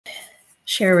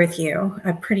share with you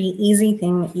a pretty easy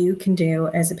thing that you can do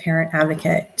as a parent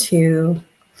advocate to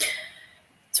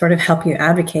sort of help you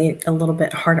advocate a little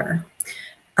bit harder.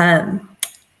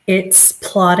 It's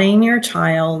plotting your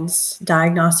child's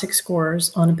diagnostic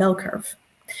scores on a bell curve.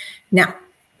 Now,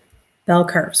 bell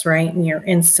curves, right? And you're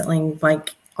instantly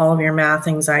like all of your math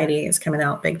anxiety is coming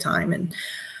out big time, and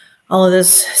all of those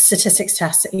statistics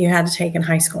tests that you had to take in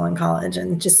high school and college,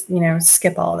 and just,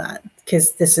 skip all that,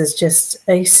 because this is just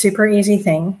a super easy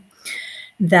thing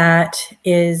that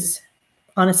is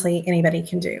honestly anybody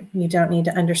can do. You don't need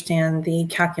to understand the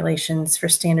calculations for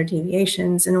standard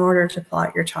deviations in order to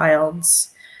plot your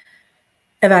child's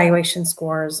evaluation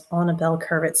scores on a bell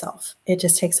curve itself. It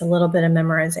just takes a little bit of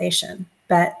memorization.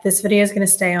 But this video is going to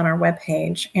stay on our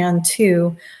webpage. And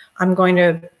two, I'm going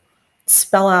to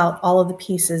spell out all of the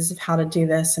pieces of how to do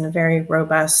this in a very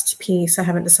robust piece. I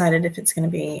haven't decided if it's going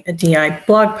to be a DI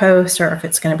blog post or if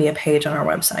it's going to be a page on our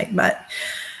website, but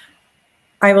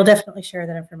I will definitely share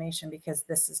that information because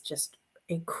this is just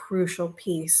a crucial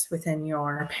piece within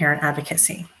your parent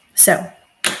advocacy. So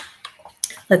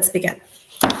let's begin.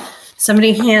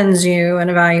 Somebody hands you an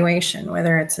evaluation,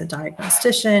 whether it's a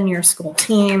diagnostician, your school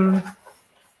team,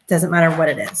 doesn't matter what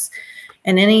it is.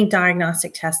 And any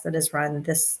diagnostic test that is run,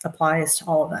 this applies to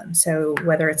all of them. So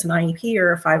whether it's an IEP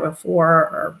or a 504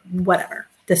 or whatever,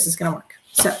 this is going to work.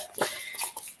 So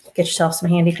get yourself some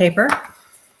handy paper.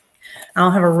 I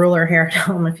don't have a ruler here at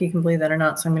home, if you can believe that or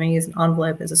not. So I'm going to use an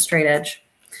envelope as a straight edge.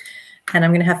 And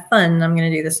I'm going to have fun. I'm going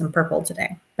to do this in purple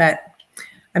today. But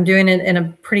I'm doing it in a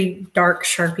pretty dark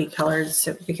Sharpie colors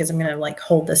because I'm going to like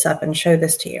hold this up and show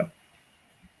this to you.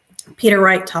 Peter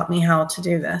Wright taught me how to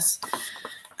do this.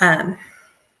 And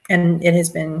it has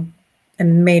been a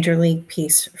major league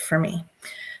piece for me.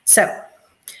 So,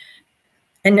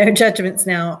 and no judgments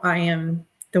now, I am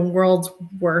the world's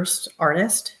worst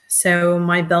artist. So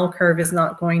my bell curve is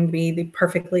not going to be the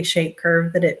perfectly shaped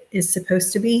curve that it is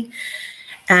supposed to be.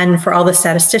 And for all the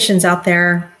statisticians out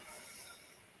there,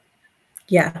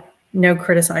 yeah, no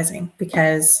criticizing,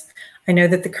 because I know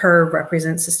that the curve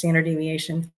represents the standard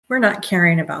deviation. We're not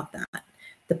caring about that.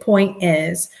 The point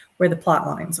is where the plot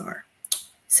lines are.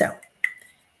 So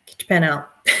get your pen out.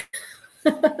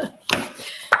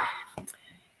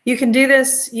 You can do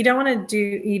this. You don't want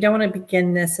to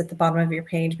begin this at the bottom of your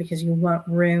page because you want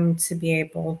room to be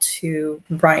able to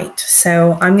write.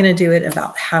 So I'm going to do it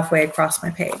about halfway across my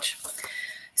page.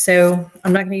 So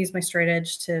I'm not going to use my straight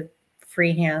edge to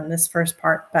freehand this first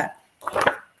part, but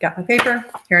got my paper.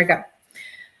 Here I go.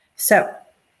 So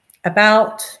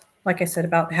like I said,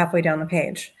 about halfway down the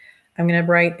page, I'm going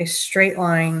to write a straight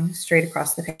line straight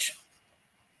across the page.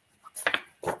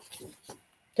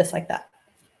 Just like that.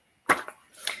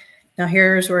 Now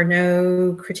here's where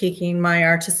no critiquing my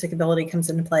artistic ability comes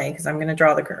into play, because I'm going to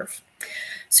draw the curve.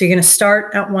 So you're going to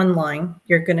start at one line.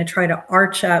 You're going to try to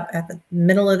arch up at the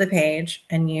middle of the page,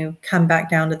 and you come back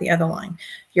down to the other line.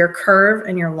 Your curve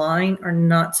and your line are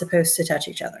not supposed to touch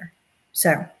each other.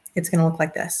 So it's going to look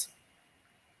like this.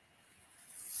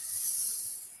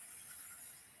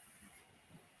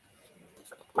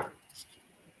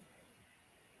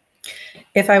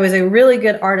 If I was a really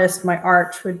good artist, my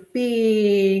arch would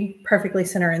be perfectly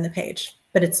center in the page,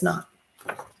 but it's not.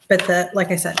 But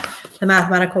like I said, the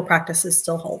mathematical practices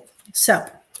still hold. So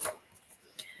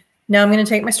now I'm going to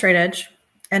take my straight edge,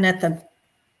 and at the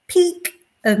peak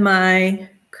of my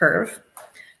curve,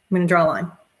 I'm going to draw a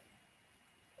line.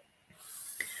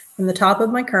 From the top of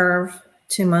my curve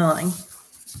to my line.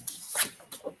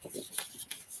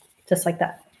 Just like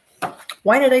that.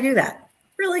 Why did I do that?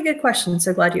 Really good question.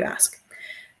 So glad you asked.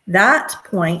 That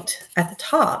point at the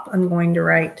top, I'm going to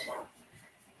write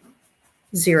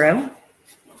 0.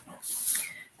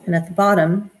 And at the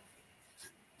bottom,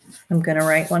 I'm going to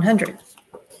write 100.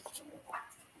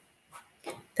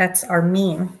 That's our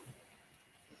mean.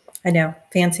 I know,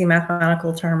 fancy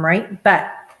mathematical term, right?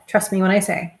 But trust me when I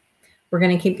say, we're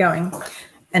going to keep going.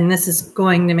 And this is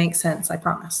going to make sense, I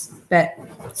promise. But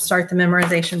start the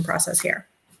memorization process here.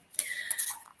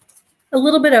 A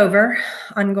little bit over,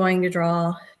 I'm going to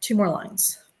draw 2 more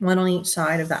lines, one on each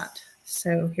side of that.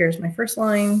 So here's my first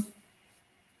line.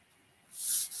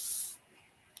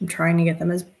 I'm trying to get them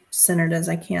as centered as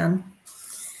I can.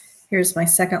 Here's my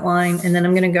second line, and then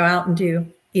I'm going to go out and do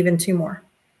even 2 more.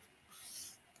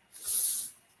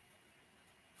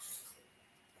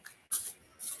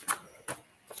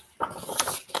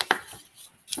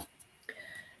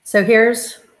 So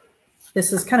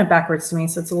this is kind of backwards to me,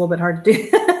 so it's a little bit hard to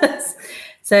do this.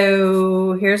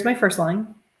 So here's my first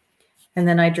line, and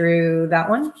then I drew that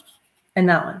one and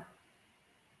that one.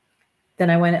 Then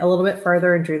I went a little bit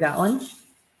further and drew that one,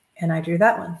 and I drew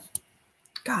that one.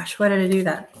 Gosh, why did I do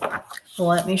that? Well,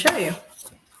 let me show you.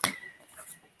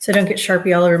 So don't get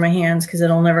Sharpie all over my hands because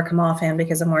it'll never come off and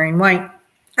because I'm wearing white.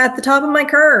 At the top of my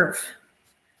curve,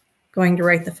 going to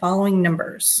write the following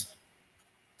numbers.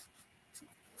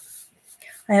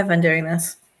 I have fun doing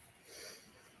this.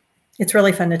 It's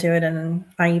really fun to do it in an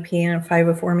IEP and a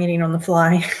 504 meeting on the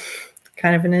fly.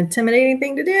 Kind of an intimidating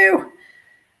thing to do.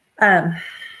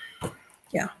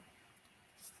 Yeah.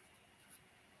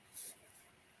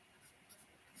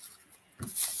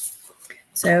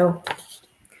 So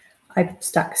I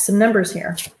stuck some numbers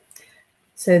here.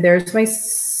 So there's my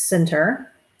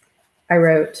center. I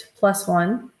wrote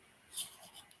 +1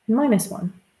 and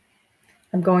 -1.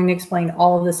 I'm going to explain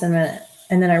all of this in a minute.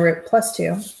 And then I wrote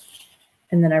 +2,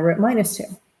 and then I wrote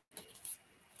 -2.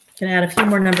 Can add a few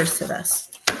more numbers to this.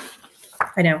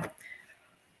 I know.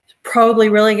 It's probably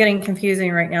really getting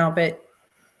confusing right now, but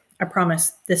I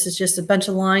promise this is just a bunch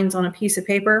of lines on a piece of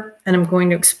paper, and I'm going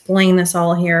to explain this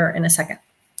all here in a second.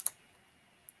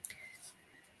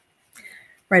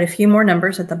 Write a few more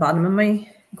numbers at the bottom of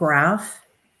my graph.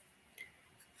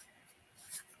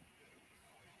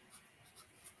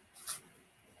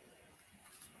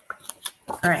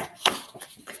 All right.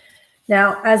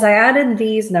 Now, as I added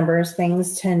these numbers,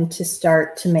 things tend to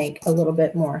start to make a little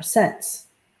bit more sense.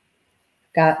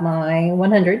 Got my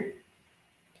 100.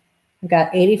 I've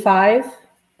got 85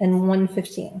 and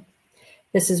 115.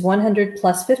 This is 100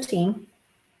 plus 15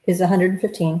 is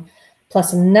 115,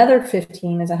 plus another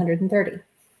 15 is 130.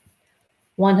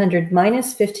 100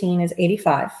 minus 15 is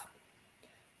 85,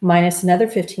 minus another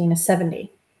 15 is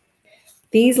 70.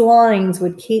 These lines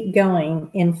would keep going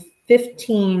in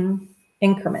 15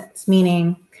 increments,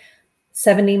 meaning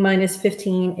 70 minus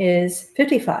 15 is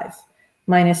 55,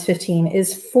 minus 15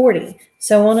 is 40,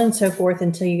 so on and so forth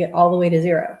until you get all the way to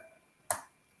 0.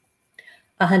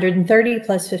 130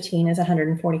 plus 15 is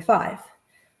 145,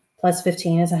 plus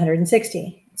 15 is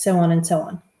 160, so on and so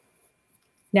on.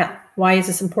 Now, why is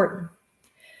this important?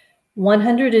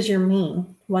 100 is your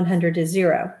mean, 100 is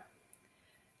 0.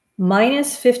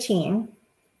 Minus 15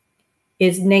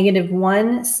 is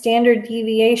 -1 standard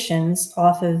deviations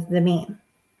off of the mean.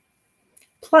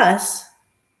 Plus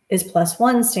is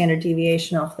 +1 standard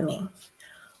deviation off the mean.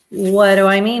 What do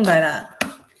I mean by that?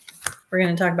 We're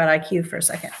going to talk about IQ for a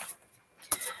second.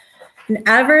 An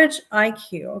average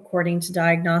IQ, according to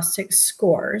diagnostic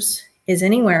scores, is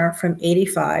anywhere from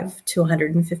 85 to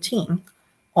 115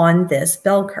 on this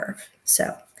bell curve. So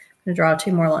I'm going to draw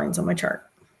 2 more lines on my chart.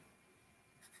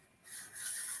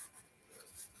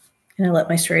 And I let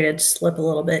my straight edge slip a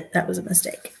little bit. That was a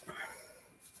mistake.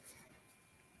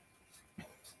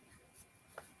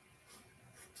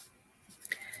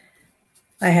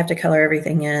 I have to color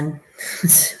everything in.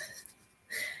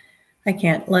 I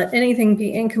can't let anything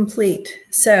be incomplete.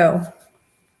 So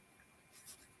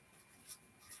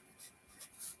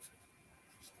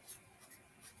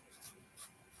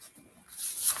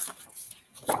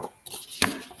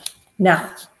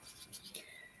now,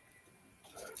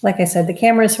 like I said, the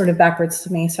camera is sort of backwards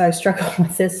to me, so I struggle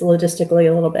with this logistically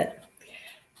a little bit.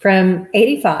 From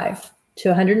 85 to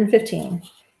 115,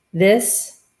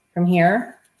 this from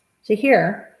here to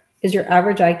here is your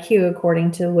average IQ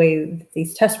according to the way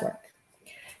these tests work.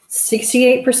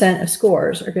 68% of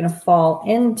scores are going to fall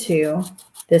into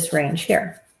this range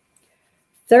here.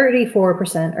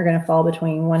 34% are going to fall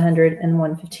between 100 and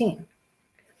 115.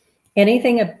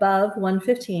 Anything above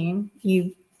 115,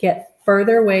 you get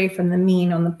further away from the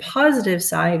mean on the positive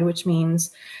side, which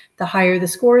means the higher the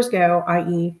scores go,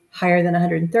 i.e. higher than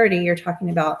 130, you're talking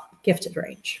about gifted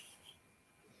range.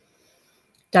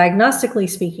 Diagnostically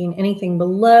speaking, anything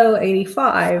below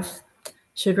 85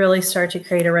 should really start to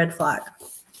create a red flag.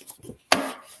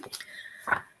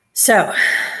 So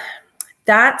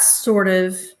that's sort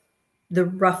of the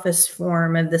roughest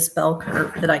form of this bell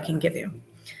curve that I can give you.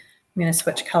 I'm going to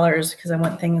switch colors because I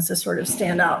want things to sort of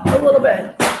stand out a little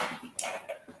bit.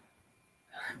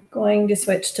 I'm going to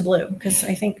switch to blue because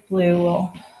I think blue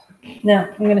will, no,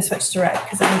 I'm going to switch to red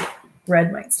because I think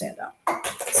red might stand out.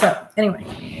 So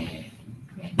anyway,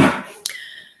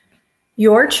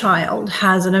 your child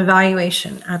has an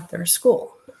evaluation at their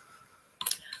school.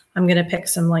 I'm going to pick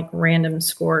some like random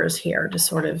scores here to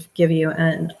sort of give you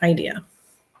an idea.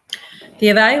 The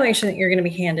evaluation that you're going to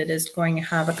be handed is going to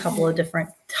have a couple of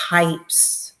different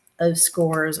types of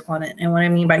scores on it. And what I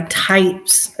mean by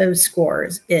types of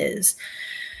scores is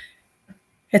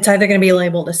it's either going to be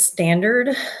labeled a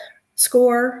standard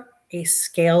score, a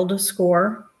scaled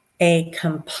score, a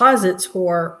composite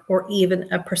score, or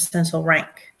even a percentile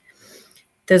rank.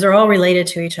 Those are all related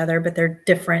to each other, but they're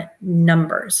different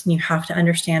numbers. And you have to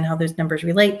understand how those numbers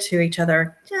relate to each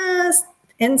other just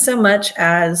in so much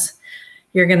as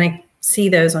you're going to see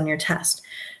those on your test.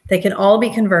 They can all be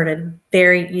converted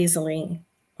very easily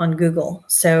on Google.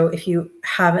 So if you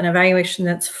have an evaluation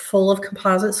that's full of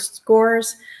composite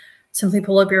scores, simply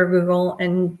pull up your Google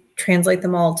and translate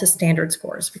them all to standard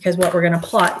scores, because what we're going to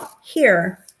plot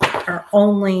here are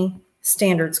only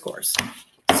standard scores.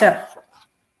 So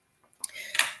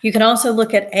you can also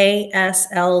look at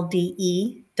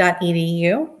aslde.edu,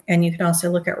 and you can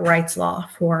also look at Wright's Law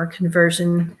for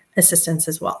conversion assistance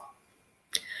as well.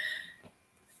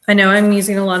 I know I'm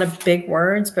using a lot of big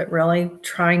words, but really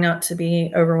try not to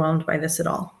be overwhelmed by this at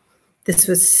all. This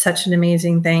was such an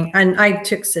amazing thing. And I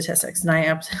took statistics, and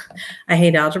I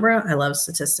hate algebra. I love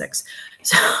statistics.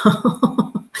 So,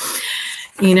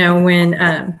 you know,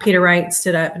 when Peter Wright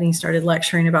stood up and he started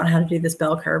lecturing about how to do this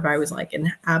bell curve, I was like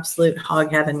in absolute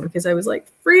hog heaven, because I was like,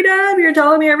 freedom, you're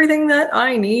telling me everything that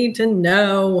I need to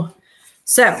know.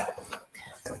 So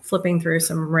flipping through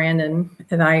some random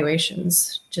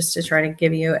evaluations just to try to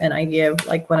give you an idea of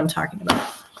like what I'm talking about.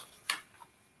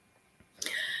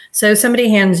 So somebody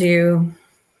hands you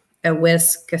a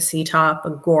whisk, a C-top,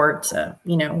 a GORT,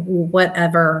 you know,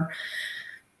 whatever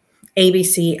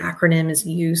ABC acronym is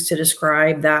used to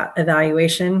describe that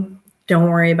evaluation. Don't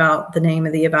worry about the name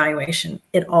of the evaluation.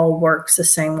 It all works the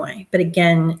same way. But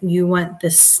again, you want the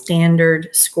standard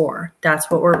score. That's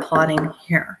what we're plotting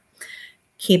here.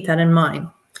 Keep that in mind.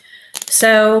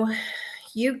 So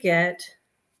you get,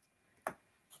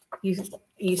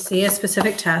 you see a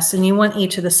specific test, and you want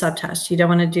each of the subtests. You don't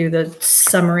want to do the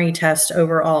summary test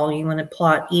overall. You want to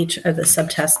plot each of the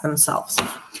subtests themselves.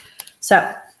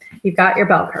 So you've got your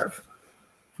bell curve.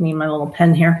 I need my little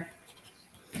pen here.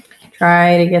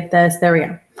 Try to get this. There we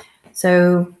go.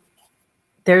 So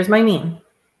there's my mean.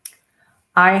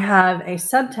 I have a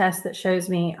subtest that shows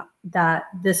me that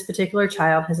this particular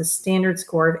child has a standard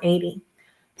score of 80.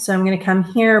 So I'm going to come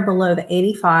here below the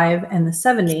 85 and the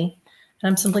 70, and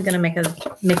I'm simply going to make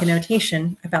a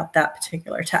notation about that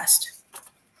particular test.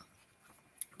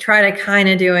 Try to kind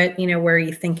of do it, you know, where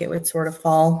you think it would sort of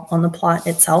fall on the plot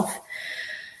itself.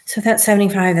 So that's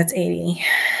 75, that's 80.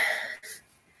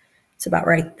 It's about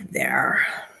right there.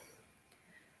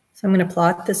 So I'm going to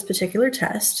plot this particular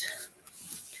test,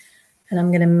 and I'm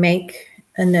going to make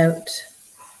a note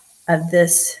of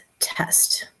this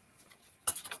test.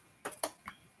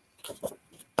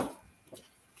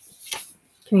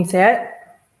 Can you see it?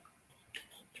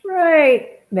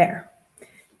 Right there.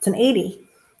 It's an 80.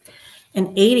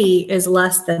 An 80 is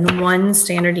less than 1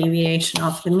 standard deviation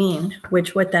off the mean,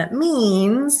 which what that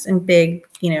means in big,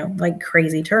 you know, like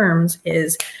crazy terms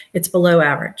is it's below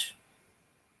average.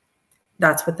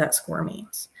 That's what that score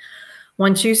means.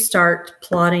 Once you start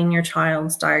plotting your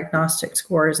child's diagnostic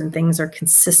scores and things are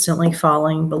consistently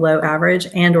falling below average,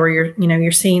 and or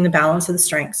you're seeing the balance of the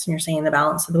strengths and you're seeing the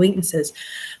balance of the weaknesses,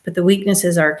 but the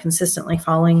weaknesses are consistently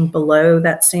falling below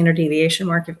that standard deviation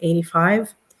mark of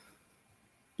 85,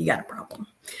 you got a problem.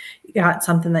 You got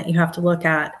something that you have to look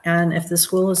at. And if the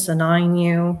school is denying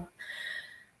you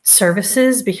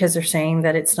services because they're saying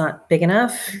that it's not big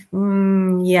enough,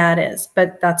 yeah, it is.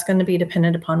 But that's going to be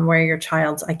dependent upon where your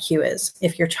child's IQ is.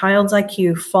 If your child's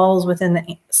IQ falls within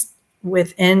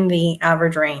the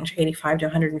average range, 85 to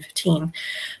 115,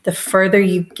 the further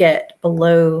you get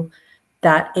below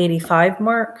that 85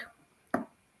 mark,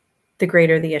 the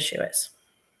greater the issue is.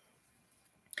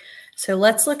 So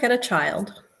let's look at a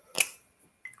child.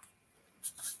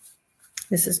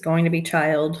 This is going to be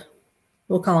child,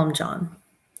 we'll call him John.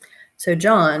 So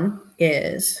John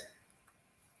is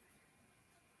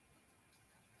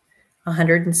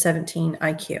 117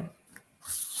 IQ.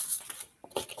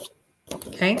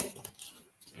 Okay.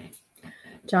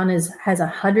 John has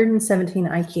 117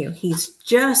 IQ. He's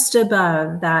just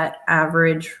above that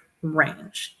average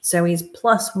range. So he's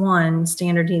 +1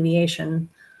 standard deviation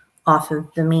off of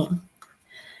the mean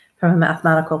from a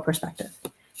mathematical perspective.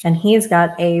 And he's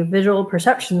got a visual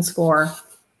perception score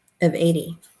of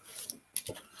 80.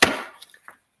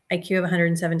 IQ of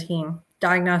 117,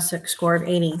 diagnostic score of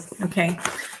 80. Okay,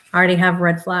 I already have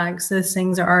red flags. Those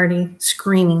things are already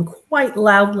screaming quite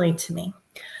loudly to me.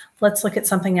 Let's look at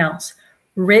something else.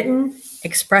 Written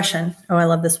expression. Oh, I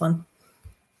love this one.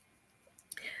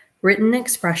 Written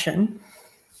expression.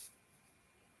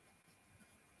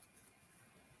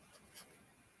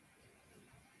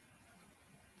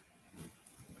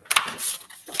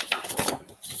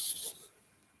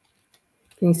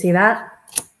 Can you see that?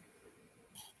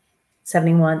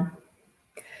 71.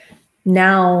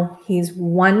 Now he's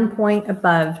 1 point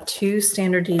above 2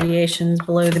 standard deviations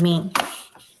below the mean.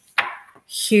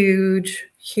 Huge,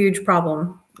 huge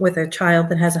problem with a child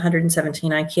that has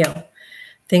 117 IQ.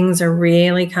 things are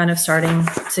really kind of starting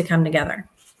to come together.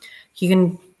 You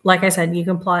can, like I said, you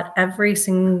can plot every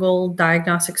single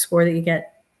diagnostic score that you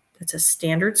get. That's a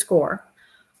standard score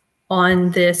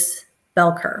on this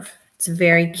bell curve. It's a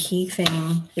very key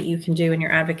thing that you can do in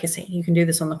your advocacy. You can do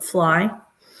this on the fly.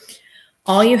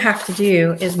 All you have to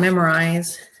do is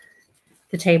memorize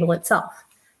the table itself,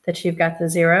 that you've got the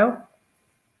 0,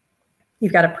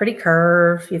 you've got a pretty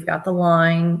curve, you've got the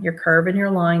line, your curve and your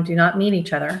line do not meet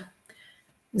each other.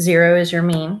 0 is your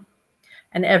mean.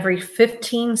 And every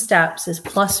 15 steps is a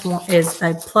plus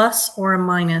or a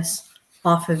minus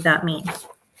off of that mean.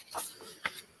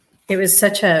 It was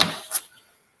such a,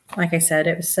 like I said,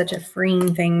 it was such a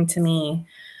freeing thing to me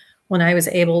when I was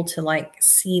able to like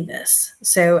see this.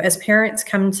 So as parents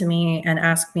come to me and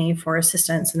ask me for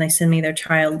assistance and they send me their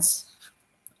child's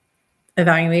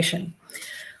evaluation,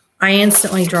 I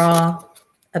instantly draw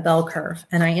a bell curve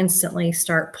and I instantly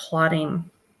start plotting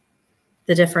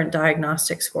the different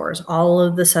diagnostic scores, all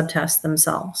of the subtests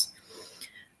themselves.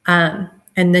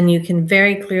 And then you can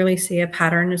very clearly see a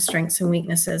pattern of strengths and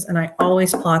weaknesses. And I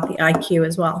always plot the IQ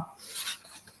as well.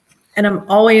 And I'm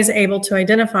always able to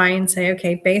identify and say,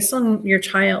 okay, based on your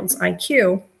child's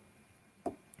IQ,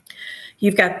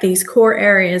 you've got these core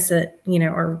areas that, you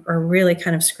know, are really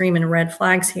kind of screaming red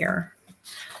flags here.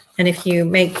 And if you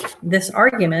make this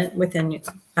argument within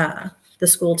the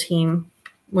school team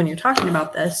when you're talking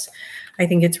about this, I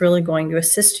think it's really going to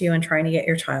assist you in trying to get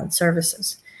your child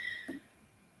services.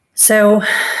 So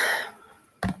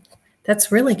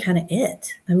that's really kind of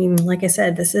it. I mean, like I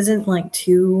said, this isn't like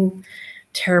too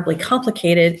terribly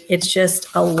complicated. It's just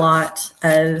a lot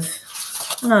of,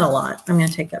 not a lot, I'm going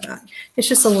to take that back. It's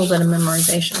just a little bit of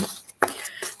memorization.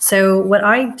 So what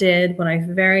I did when I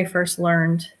very first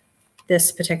learned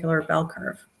this particular bell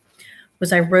curve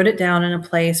was I wrote it down in a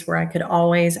place where I could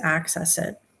always access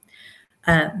it.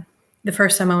 The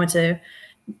first time I went to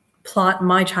plot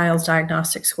my child's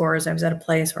diagnostic scores, I was at a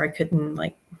place where I couldn't,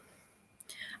 like,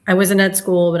 I wasn't at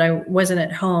school, but I wasn't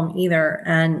at home either.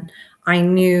 And I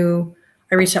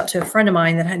reached out to a friend of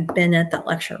mine that had been at that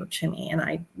lecture to me. And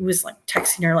I was like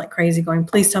texting her like crazy going,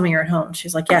 please tell me you're at home.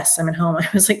 She's like, yes, I'm at home. I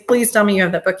was like, please tell me you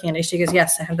have that book handy. She goes,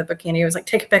 yes, I have the book handy. I was like,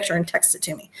 take a picture and text it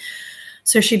to me.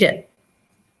 So she did.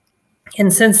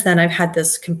 And since then, I've had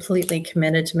this completely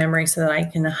committed to memory so that I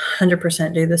can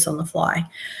 100% do this on the fly.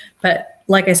 But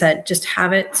like I said, just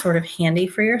have it sort of handy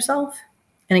for yourself.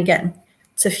 And again,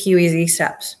 it's a few easy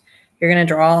steps. You're going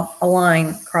to draw a line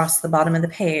across the bottom of the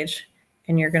page,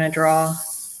 and you're going to draw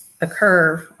a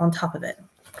curve on top of it.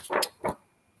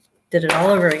 Did it all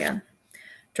over again.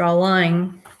 Draw a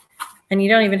line, and you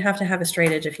don't even have to have a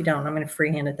straight edge if you don't. I'm going to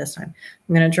freehand it this time.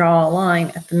 I'm going to draw a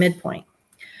line at the midpoint.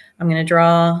 I'm going to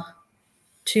draw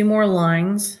 2 more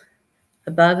lines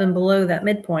above and below that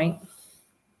midpoint,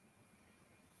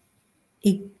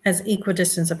 as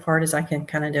equidistant apart as I can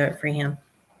kind of do it freehand.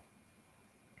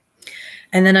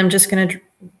 And then I'm just going to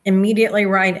immediately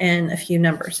write in a few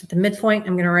numbers. At the midpoint,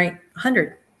 I'm going to write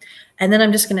 100. And then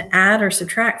I'm just going to add or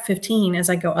subtract 15 as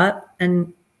I go up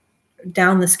and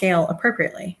down the scale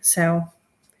appropriately. So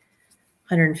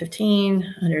 115,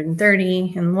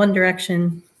 130 in one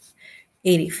direction,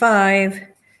 85,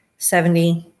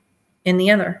 70 in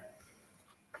the other.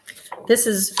 This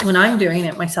is when I'm doing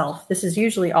it myself. This is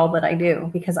usually all that I do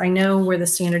because I know where the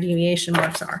standard deviation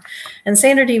marks are. And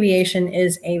standard deviation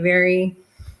is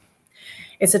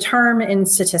it's a term in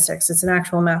statistics. It's an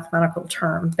actual mathematical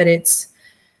term, but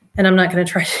and I'm not going to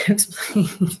try to explain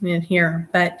it here,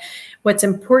 but what's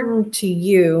important to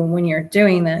you when you're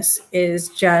doing this is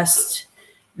just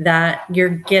that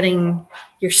you're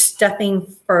stepping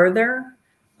further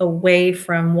away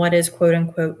from what is quote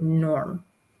unquote norm.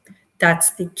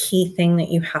 That's the key thing that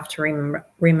you have to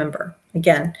remember.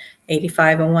 Again,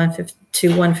 85 and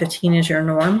 115 is your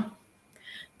norm.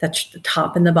 That's the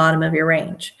top and the bottom of your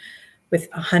range, with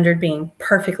 100 being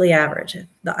perfectly average.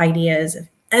 The idea is if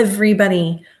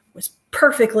everybody was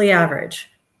perfectly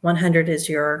average, 100 is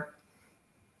your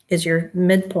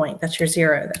midpoint. That's your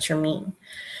 0. That's your mean.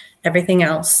 Everything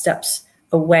else steps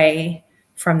away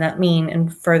from that mean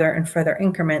and further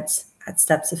increments at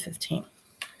steps of 15.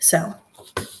 So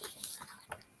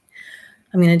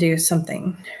I'm going to do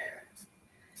something,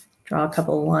 draw a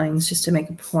couple of lines just to make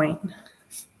a point.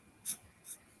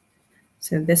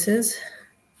 So this is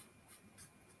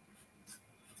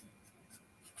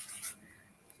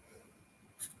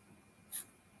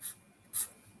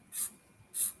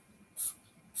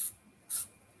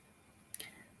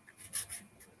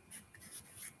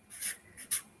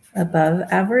above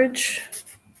average.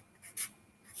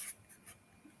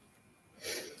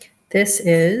 This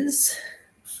is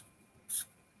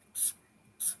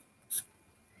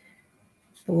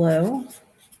below.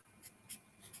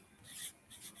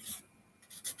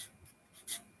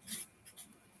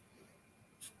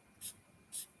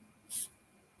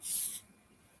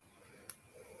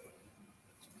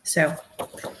 So,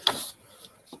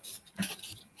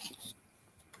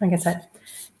 like I said,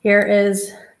 here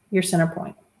is your center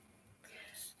point.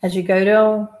 As you go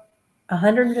to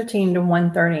 115 to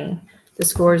 130, the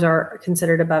scores are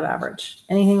considered above average.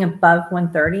 Anything above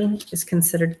 130 is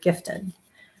considered gifted.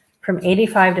 From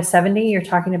 85 to 70, you're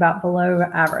talking about below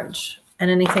average.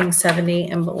 And anything 70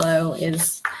 and below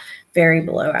is very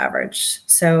below average.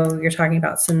 So you're talking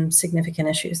about some significant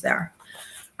issues there.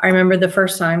 I remember the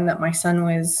first time that my son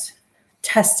was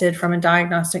tested from a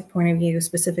diagnostic point of view,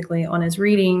 specifically on his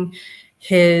reading,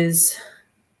 his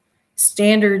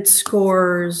standard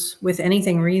scores with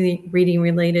anything reading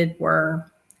related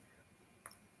were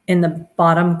in the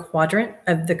bottom quadrant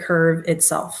of the curve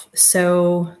itself.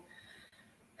 So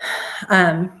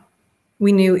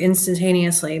we knew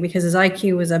instantaneously, because his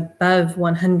IQ was above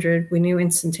 100, we knew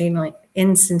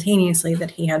instantaneously that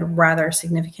he had rather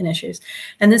significant issues.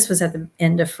 And this was at the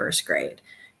end of first grade.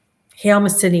 He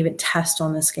almost didn't even test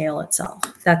on the scale itself.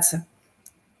 That's a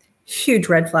huge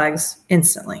red flags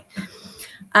instantly.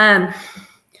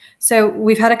 So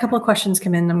we've had a couple of questions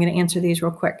come in. I'm going to answer these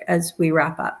real quick as we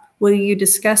wrap up. Will you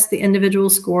discuss the individual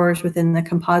scores within the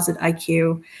composite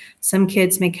IQ? Some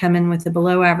kids may come in with a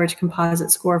below average composite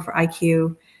score for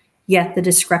IQ, yet the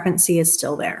discrepancy is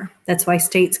still there. That's why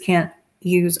states can't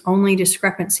use only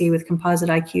discrepancy with composite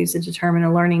IQs to determine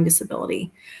a learning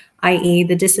disability, i.e.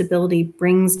 the disability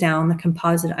brings down the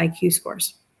composite IQ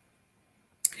scores.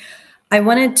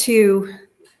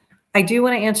 I do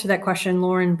want to answer that question,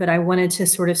 Lauren, but I wanted to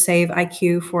sort of save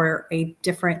IQ for a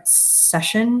different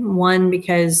session. One,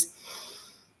 because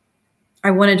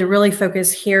I wanted to really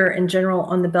focus here in general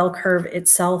on the bell curve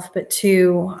itself, but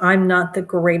two, I'm not the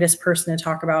greatest person to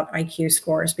talk about IQ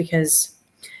scores, because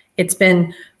it's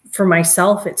been, for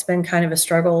myself, it's been kind of a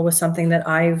struggle with something that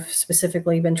I've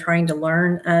specifically been trying to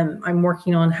learn. I'm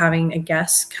working on having a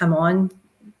guest come on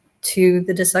to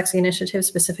the Dyslexia Initiative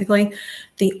specifically.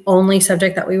 The only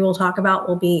subject that we will talk about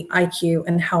will be IQ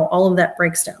and how all of that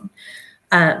breaks down.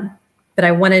 But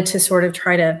I wanted to sort of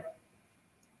try to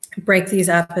break these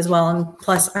up as well. And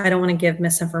plus, I don't want to give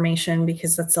misinformation,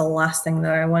 because that's the last thing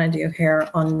that I want to do here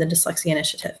on the Dyslexia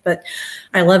Initiative. But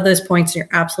I love those points. You're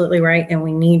absolutely right. And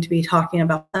we need to be talking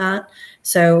about that.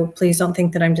 So please don't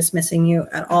think that I'm dismissing you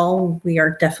at all. We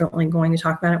are definitely going to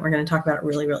talk about it. We're going to talk about it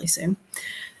really, really soon.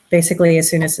 Basically, as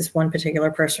soon as this one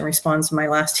particular person responds to my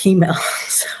last email.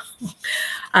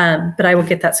 But I will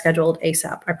get that scheduled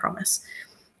ASAP, I promise.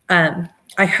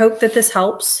 I hope that this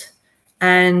helps.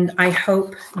 And I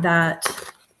hope that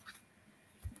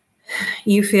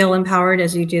you feel empowered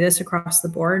as you do this across the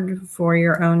board for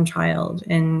your own child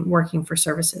and working for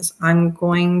services. I'm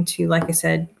going to, like I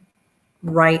said,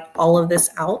 write all of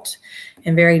this out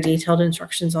in very detailed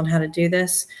instructions on how to do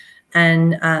this.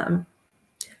 And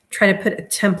try to put a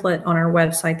template on our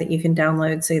website that you can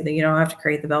download so that you don't have to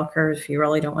create the bell curve if you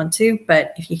really don't want to.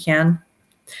 But if you can,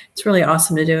 it's really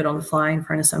awesome to do it on the fly in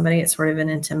front of somebody. It's sort of an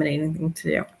intimidating thing to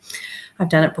do. I've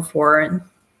done it before, and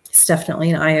it's definitely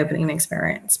an eye-opening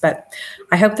experience. But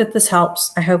I hope that this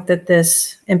helps. I hope that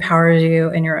this empowers you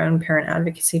in your own parent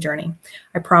advocacy journey.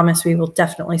 I promise we will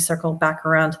definitely circle back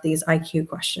around to these IQ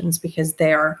questions, because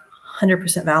they are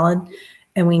 100% valid,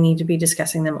 and we need to be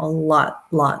discussing them a lot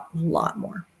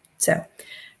more. So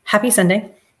happy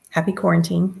Sunday, happy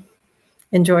quarantine.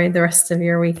 Enjoy the rest of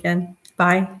your weekend.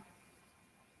 Bye.